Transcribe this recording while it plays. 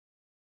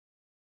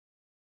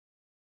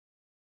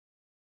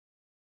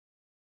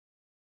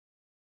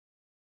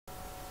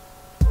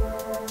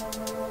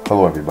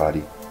Hello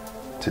everybody.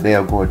 Today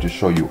I'm going to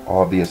show you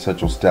all the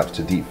essential steps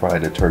to deep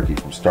frying a turkey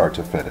from start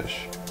to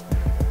finish.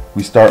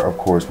 We start of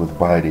course with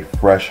buying a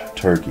fresh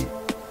turkey.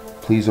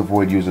 Please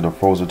avoid using a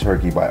frozen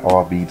turkey by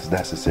all means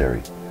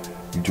necessary.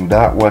 You do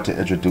not want to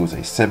introduce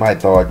a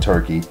semi-thawed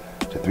turkey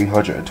to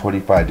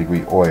 325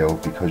 degree oil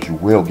because you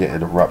will get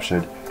an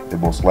eruption and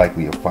most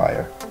likely a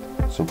fire.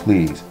 So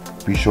please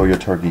be sure your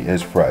turkey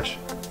is fresh.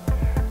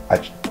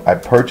 I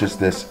purchased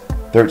this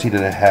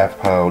 13.5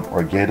 pound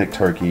organic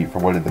turkey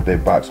from one of the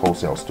big box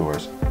wholesale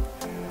stores.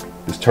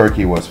 This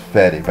turkey was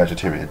fed a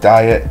vegetarian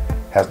diet,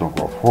 has no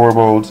growth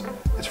hormones,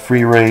 it's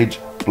free range,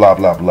 blah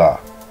blah blah.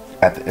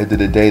 At the end of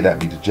the day,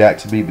 that means jack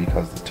to me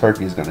because the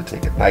turkey is going to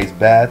take a nice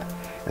bath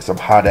and some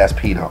hot ass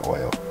peanut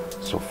oil.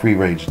 So free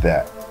range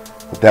that.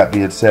 With that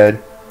being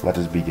said, let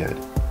us begin.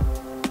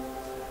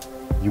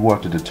 You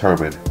want to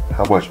determine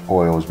how much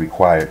oil is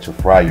required to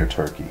fry your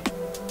turkey.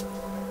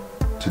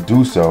 To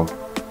do so,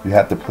 you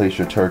have to place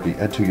your turkey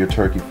into your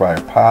turkey fryer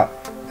pot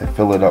and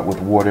fill it up with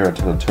water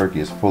until the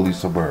turkey is fully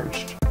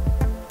submerged.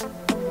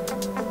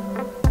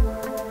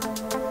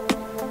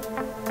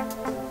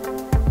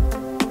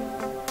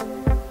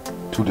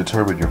 To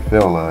determine your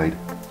fill line,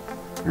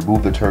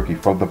 remove the turkey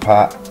from the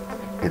pot,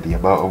 and the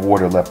amount of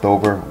water left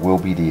over will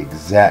be the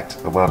exact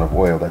amount of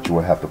oil that you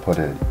will have to put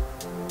in.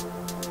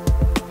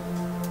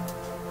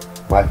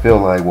 My fill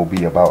line will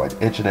be about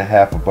 1.5 inches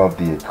above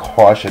the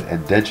caution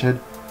indentation.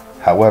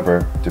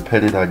 However,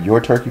 depending on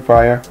your turkey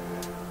fryer,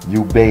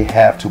 you may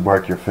have to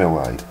mark your fill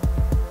line.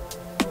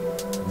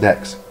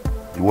 Next,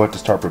 you want to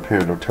start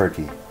preparing the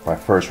turkey by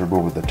first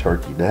removing the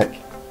turkey neck,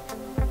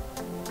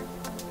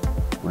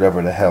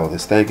 whatever the hell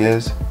this thing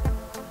is,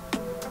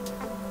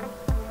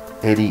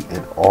 any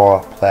and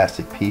all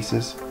plastic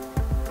pieces,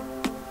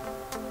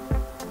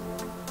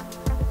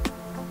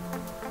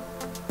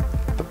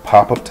 the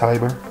pop-up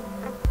timer,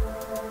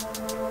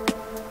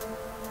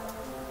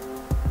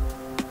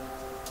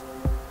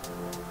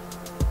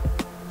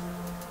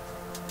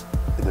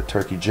 and the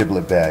turkey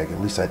giblet bag.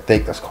 At least I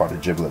think that's called a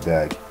giblet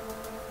bag.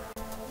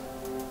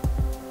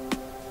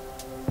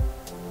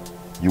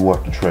 You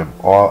want to trim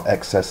all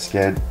excess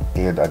skin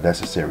and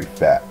unnecessary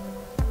fat.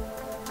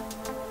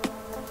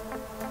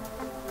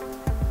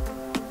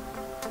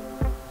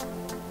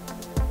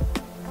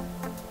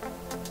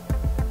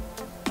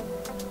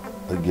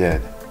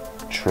 Again,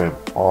 trim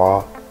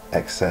all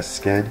excess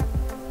skin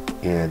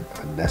and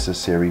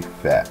unnecessary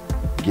fat.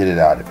 Get it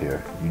out of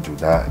here. You do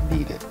not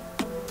need it.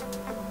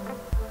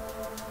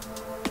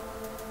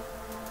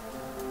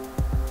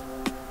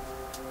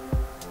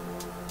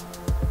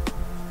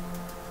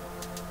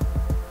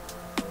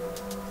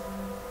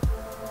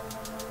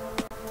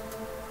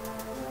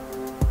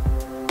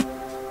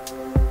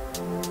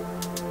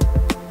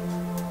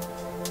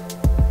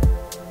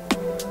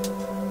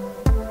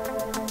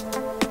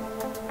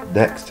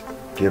 Next,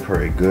 give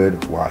her a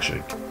good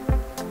washing.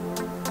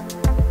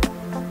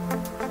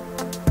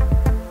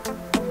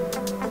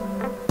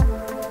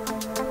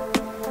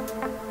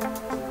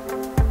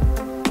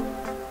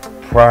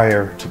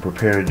 Prior to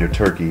preparing your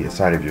turkey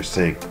inside of your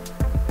sink,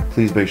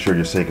 please make sure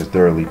your sink is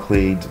thoroughly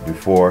cleaned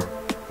before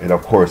and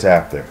of course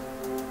after.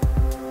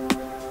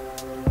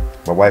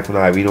 My wife and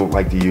I, we don't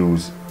like to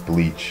use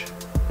bleach,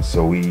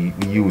 so we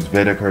use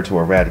vinegar to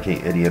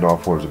eradicate any and all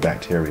forms of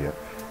bacteria.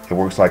 It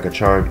works like a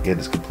charm and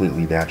is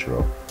completely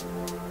natural.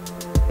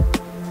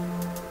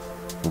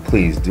 But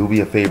please do me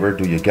a favor,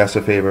 do your guests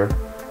a favor.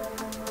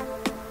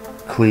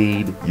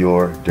 Clean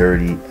your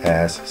dirty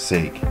ass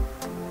sink.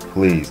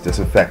 Please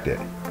disinfect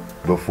it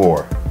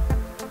before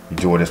you're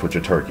doing this with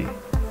your turkey.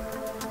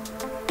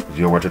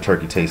 You don't want your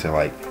turkey tasting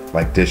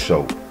like dish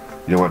soap.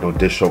 You don't want no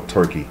dish soap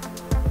turkey.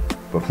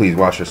 But please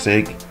wash your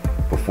sink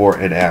before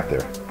and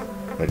after.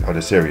 Like on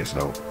a serious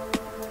note.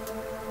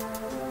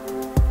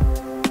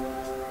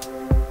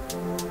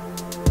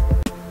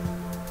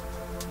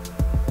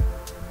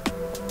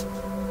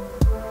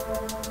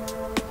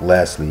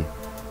 Lastly,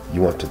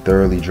 you want to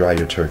thoroughly dry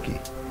your turkey.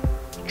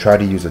 Try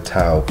to use a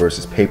towel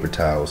versus paper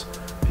towels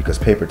because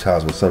paper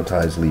towels will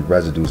sometimes leave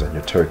residues on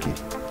your turkey.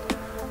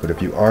 But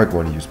if you are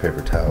going to use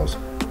paper towels,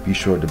 be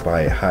sure to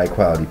buy a high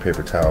quality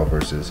paper towel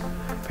versus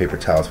paper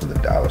towels from the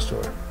dollar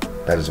store.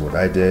 That is what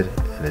I did,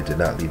 and it did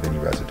not leave any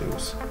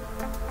residues.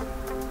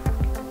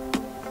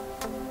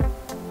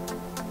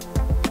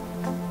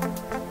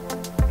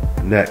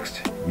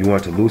 Next, you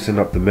want to loosen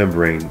up the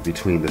membrane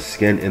between the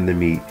skin and the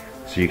meat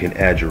so you can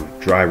add your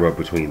dry rub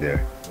between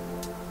there.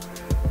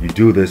 You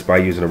do this by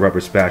using a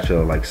rubber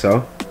spatula like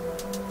so.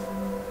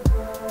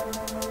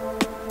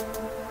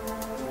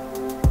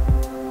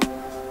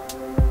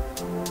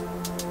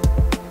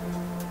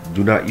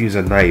 Do not use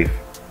a knife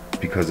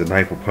because the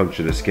knife will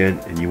puncture the skin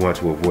and you want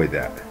to avoid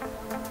that.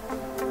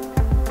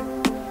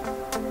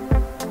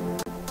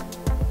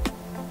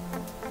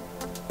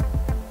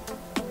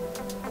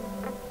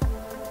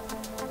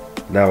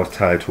 Now it's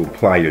time to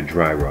apply your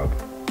dry rub.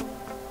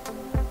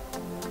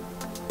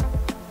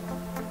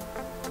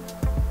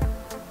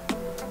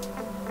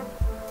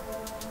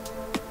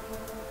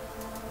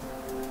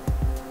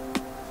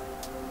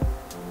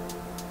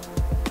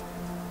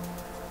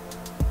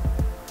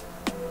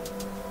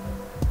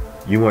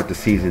 You want to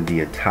season the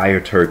entire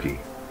turkey.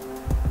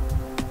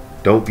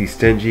 Don't be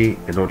stingy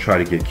and don't try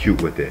to get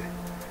cute with it.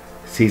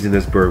 Season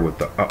this bird with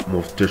the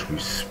utmost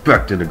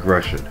disrespect and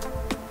aggression.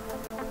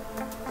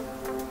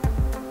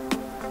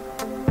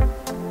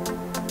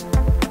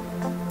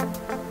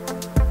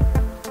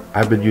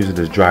 I've been using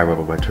this dry rub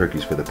on my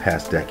turkeys for the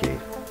past decade.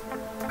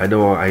 I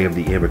know I am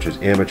the amateur's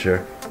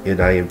amateur, and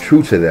I am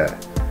true to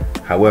that.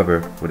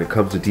 However, when it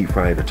comes to deep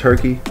frying a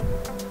turkey,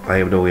 I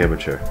am no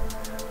amateur.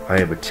 I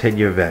am a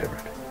 10-year veteran.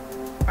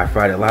 I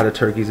fried a lot of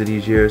turkeys in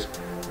these years,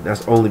 and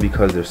that's only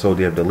because they're so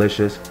damn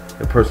delicious,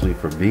 and personally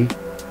for me,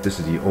 this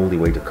is the only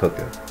way to cook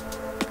them.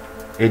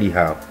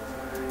 Anyhow,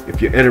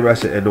 if you're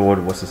interested in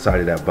knowing what's inside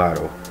of that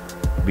bottle,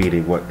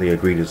 meaning what the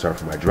ingredients are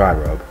for my dry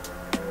rub,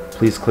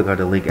 please click on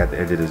the link at the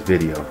end of this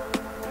video,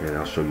 and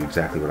I'll show you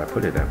exactly what I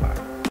put in that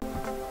bottle.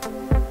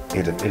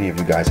 And if any of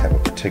you guys have a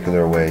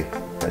particular way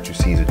that you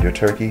season your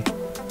turkey,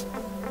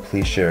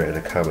 please share it in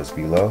the comments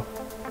below.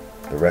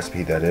 The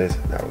recipe that is,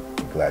 and I would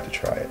be glad to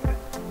try it.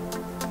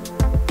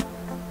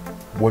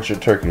 Once your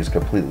turkey is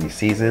completely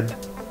seasoned,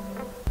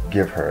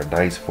 give her a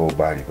nice full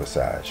body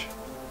massage.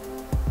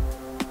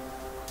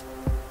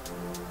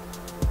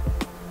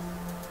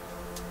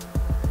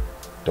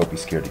 Don't be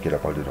scared to get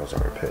up under those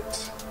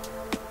armpits.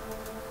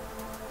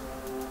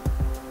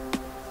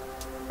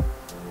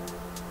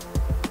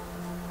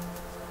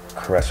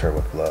 Caress her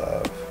with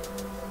love.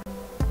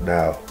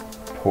 Now,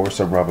 pour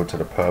some rub into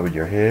the palm of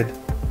your hand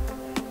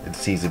and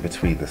season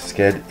between the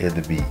skin and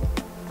the meat.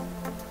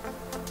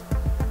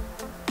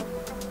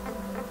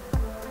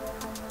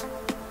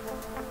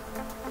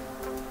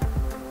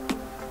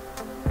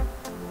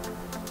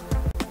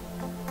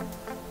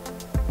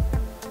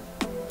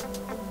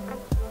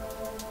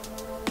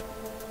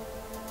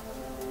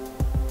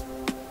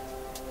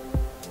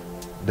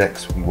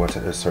 Next, we want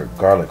to insert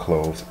garlic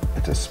cloves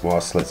into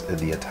small slits in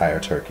the entire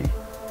turkey.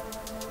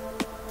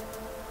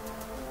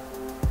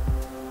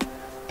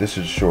 This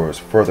ensures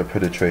further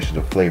penetration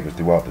of flavors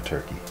throughout the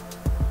turkey.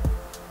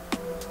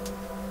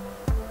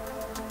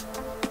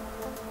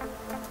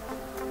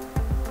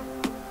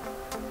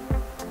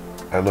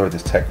 I learned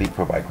this technique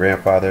from my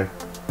grandfather,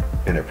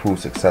 and it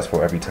proves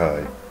successful every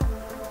time.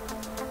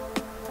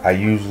 I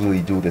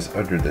usually do this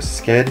under the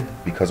skin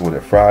because when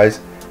it fries,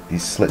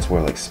 these slits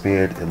will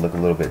expand and look a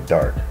little bit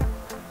dark.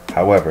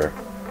 However,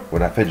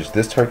 when I finish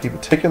this turkey in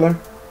particular,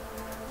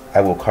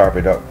 I will carve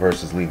it up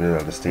versus leaving it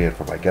on the stand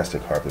for my guests to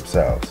carve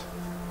themselves.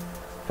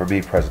 For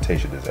me,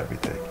 presentation is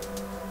everything.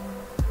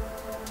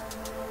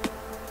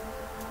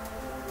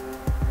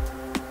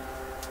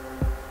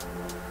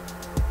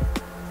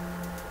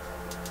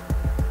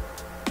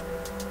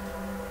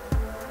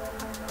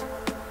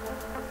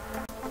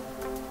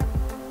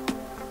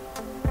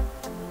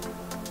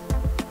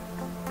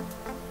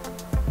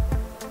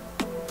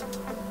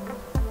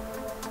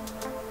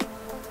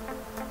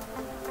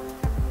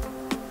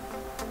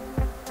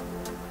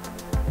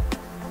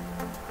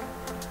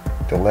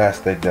 The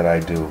last thing that I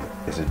do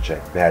is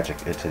inject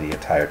magic into the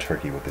entire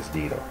turkey with this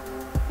needle.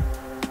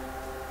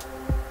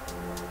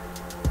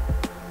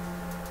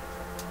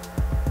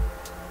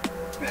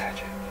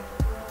 Magic.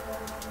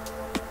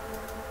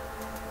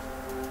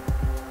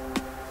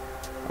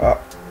 Oh,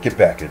 get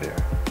back in there.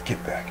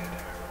 Get back in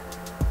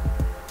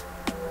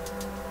there.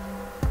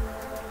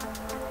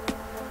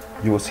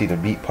 You will see the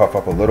meat puff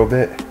up a little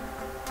bit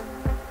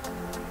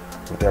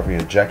with every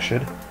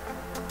injection.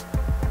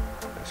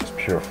 This is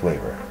pure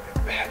flavor.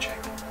 Magic.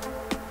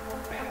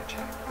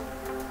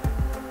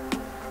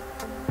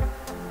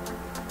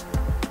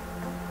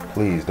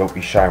 Please don't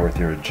be shy with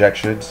your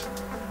injections.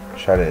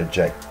 Try to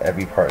inject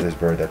every part of this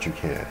bird that you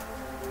can.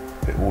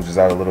 If it oozes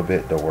out a little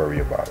bit, don't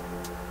worry about it.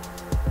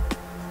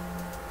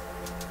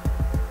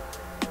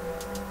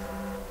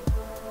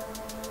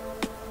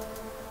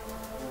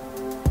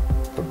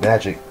 The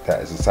magic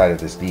that is inside of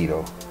this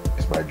needle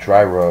is my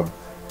dry rub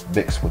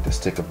mixed with a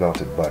stick of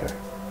melted butter.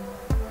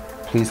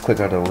 Please click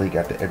on the link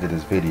at the end of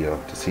this video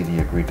to see the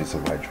ingredients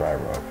of my dry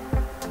rub.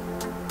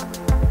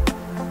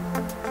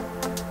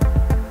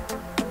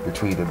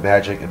 Between the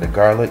magic and the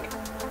garlic,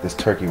 this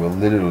turkey will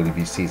literally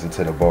be seasoned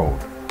to the bone.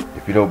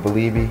 If you don't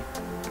believe me,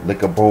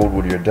 lick a bone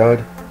when you're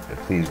done, and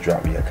please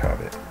drop me a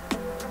comment.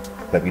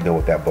 Let me know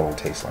what that bone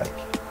tastes like.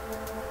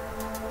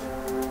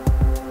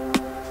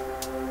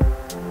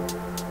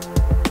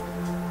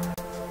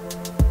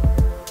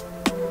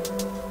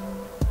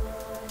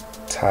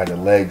 Tie the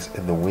legs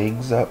and the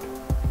wings up.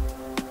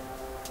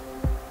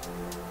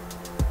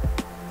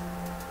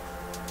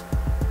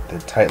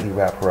 Then tightly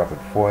wrap her up in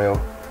foil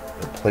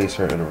and place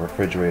her in a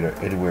refrigerator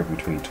anywhere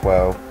between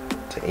 12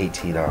 to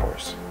 18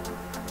 hours.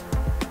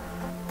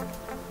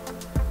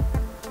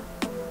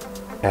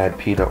 Add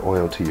peanut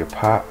oil to your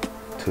pot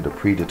to the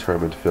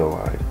predetermined fill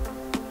line.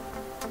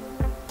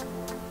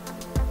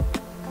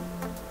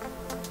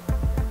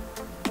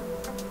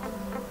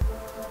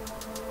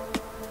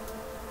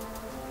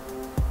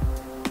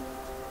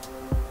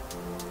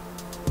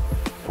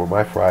 For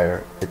my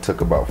fryer, it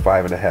took about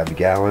 5.5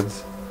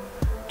 gallons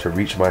to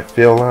reach my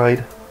fill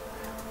line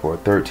for a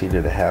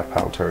 13.5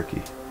 pound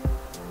turkey.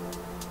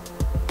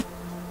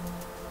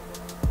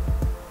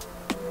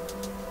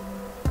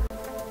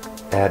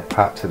 Add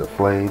pot to the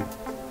flame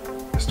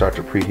and start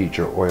to preheat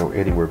your oil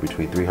anywhere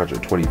between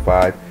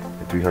 325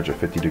 and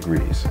 350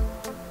 degrees.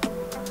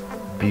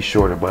 Be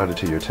sure to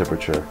monitor your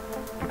temperature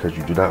because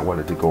you do not want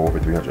it to go over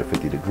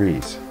 350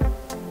 degrees.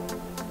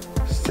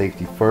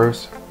 Safety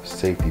first,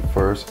 safety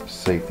first,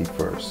 safety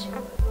first.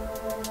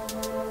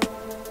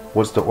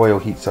 Once the oil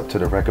heats up to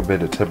the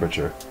recommended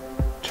temperature,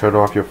 turn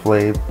off your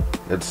flame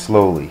and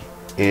slowly,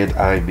 and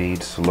I mean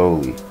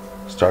slowly,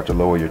 start to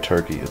lower your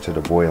turkey into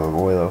the boiling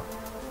oil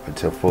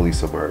until fully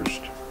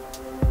submerged.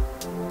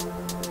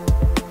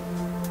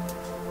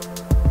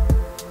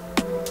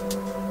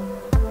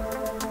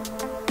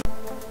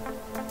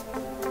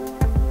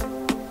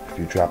 If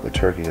you drop the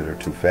turkey in there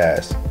too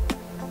fast,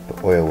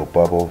 the oil will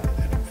bubble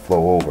and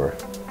flow over.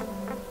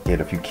 And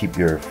if you keep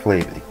your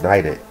flame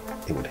ignited,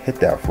 it would hit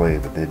that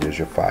flame and then there's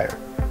your fire.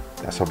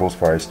 That's how most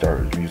fires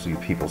start, usually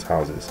in people's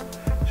houses.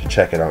 You should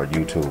check it out on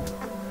YouTube.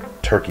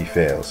 Turkey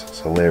fails.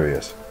 It's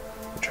hilarious.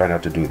 But try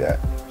not to do that.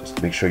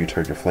 Just make sure you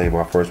turn your flame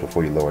off first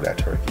before you lower that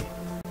turkey.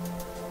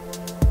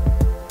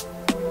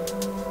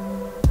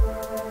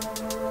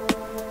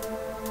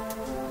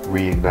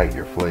 Reignite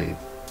your flame.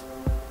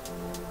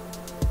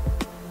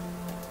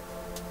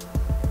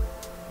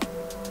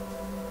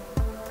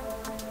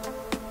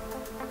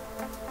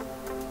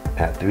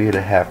 At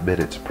 3.5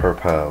 minutes per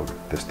pound,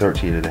 this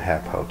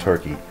 13.5 pound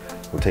turkey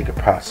will take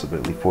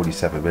approximately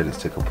 47 minutes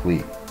to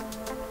complete.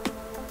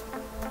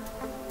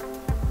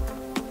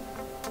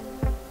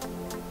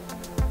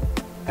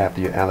 After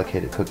your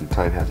allocated cooking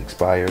time has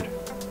expired,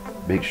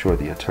 make sure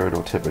the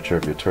internal temperature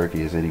of your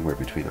turkey is anywhere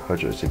between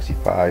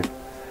 165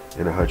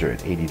 and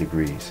 180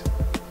 degrees.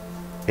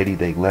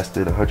 Anything less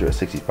than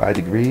 165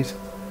 degrees,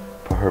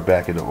 put her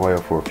back in the oil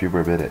for a few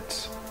more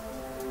minutes.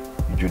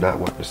 You do not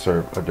want to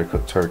serve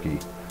undercooked turkey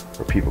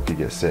or people can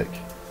get sick.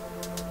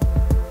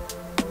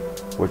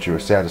 Once you are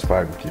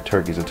satisfied with your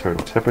turkey's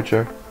internal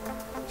temperature,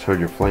 turn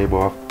your flame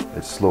off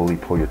and slowly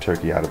pull your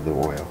turkey out of the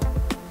oil.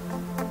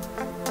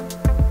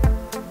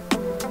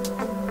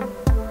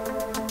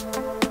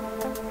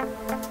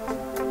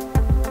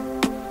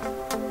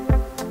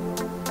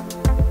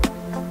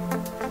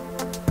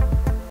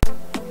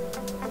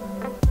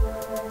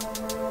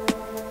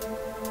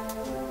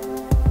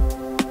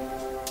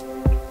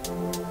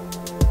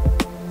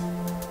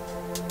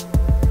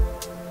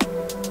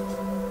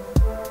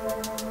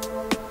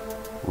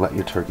 Let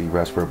your turkey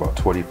rest for about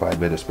 25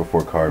 minutes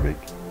before carving.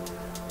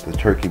 The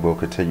turkey will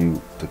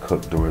continue to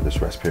cook during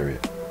this rest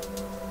period.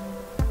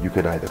 You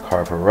can either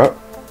carve her up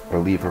or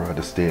leave her on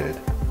the stand.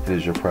 It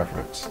is your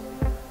preference.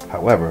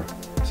 However,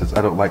 since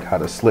I don't like how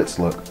the slits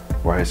look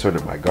where I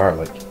inserted my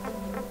garlic,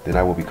 then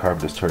I will be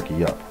carving this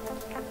turkey up.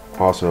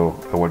 Also,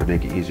 I want to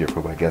make it easier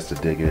for my guests to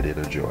dig in and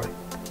enjoy.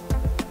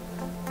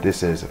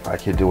 This is If I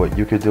Can Do It,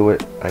 You Can Do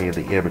It. I am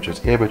the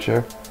Amateur's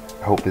Amateur.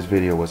 I hope this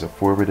video was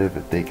informative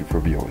and thank you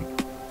for viewing.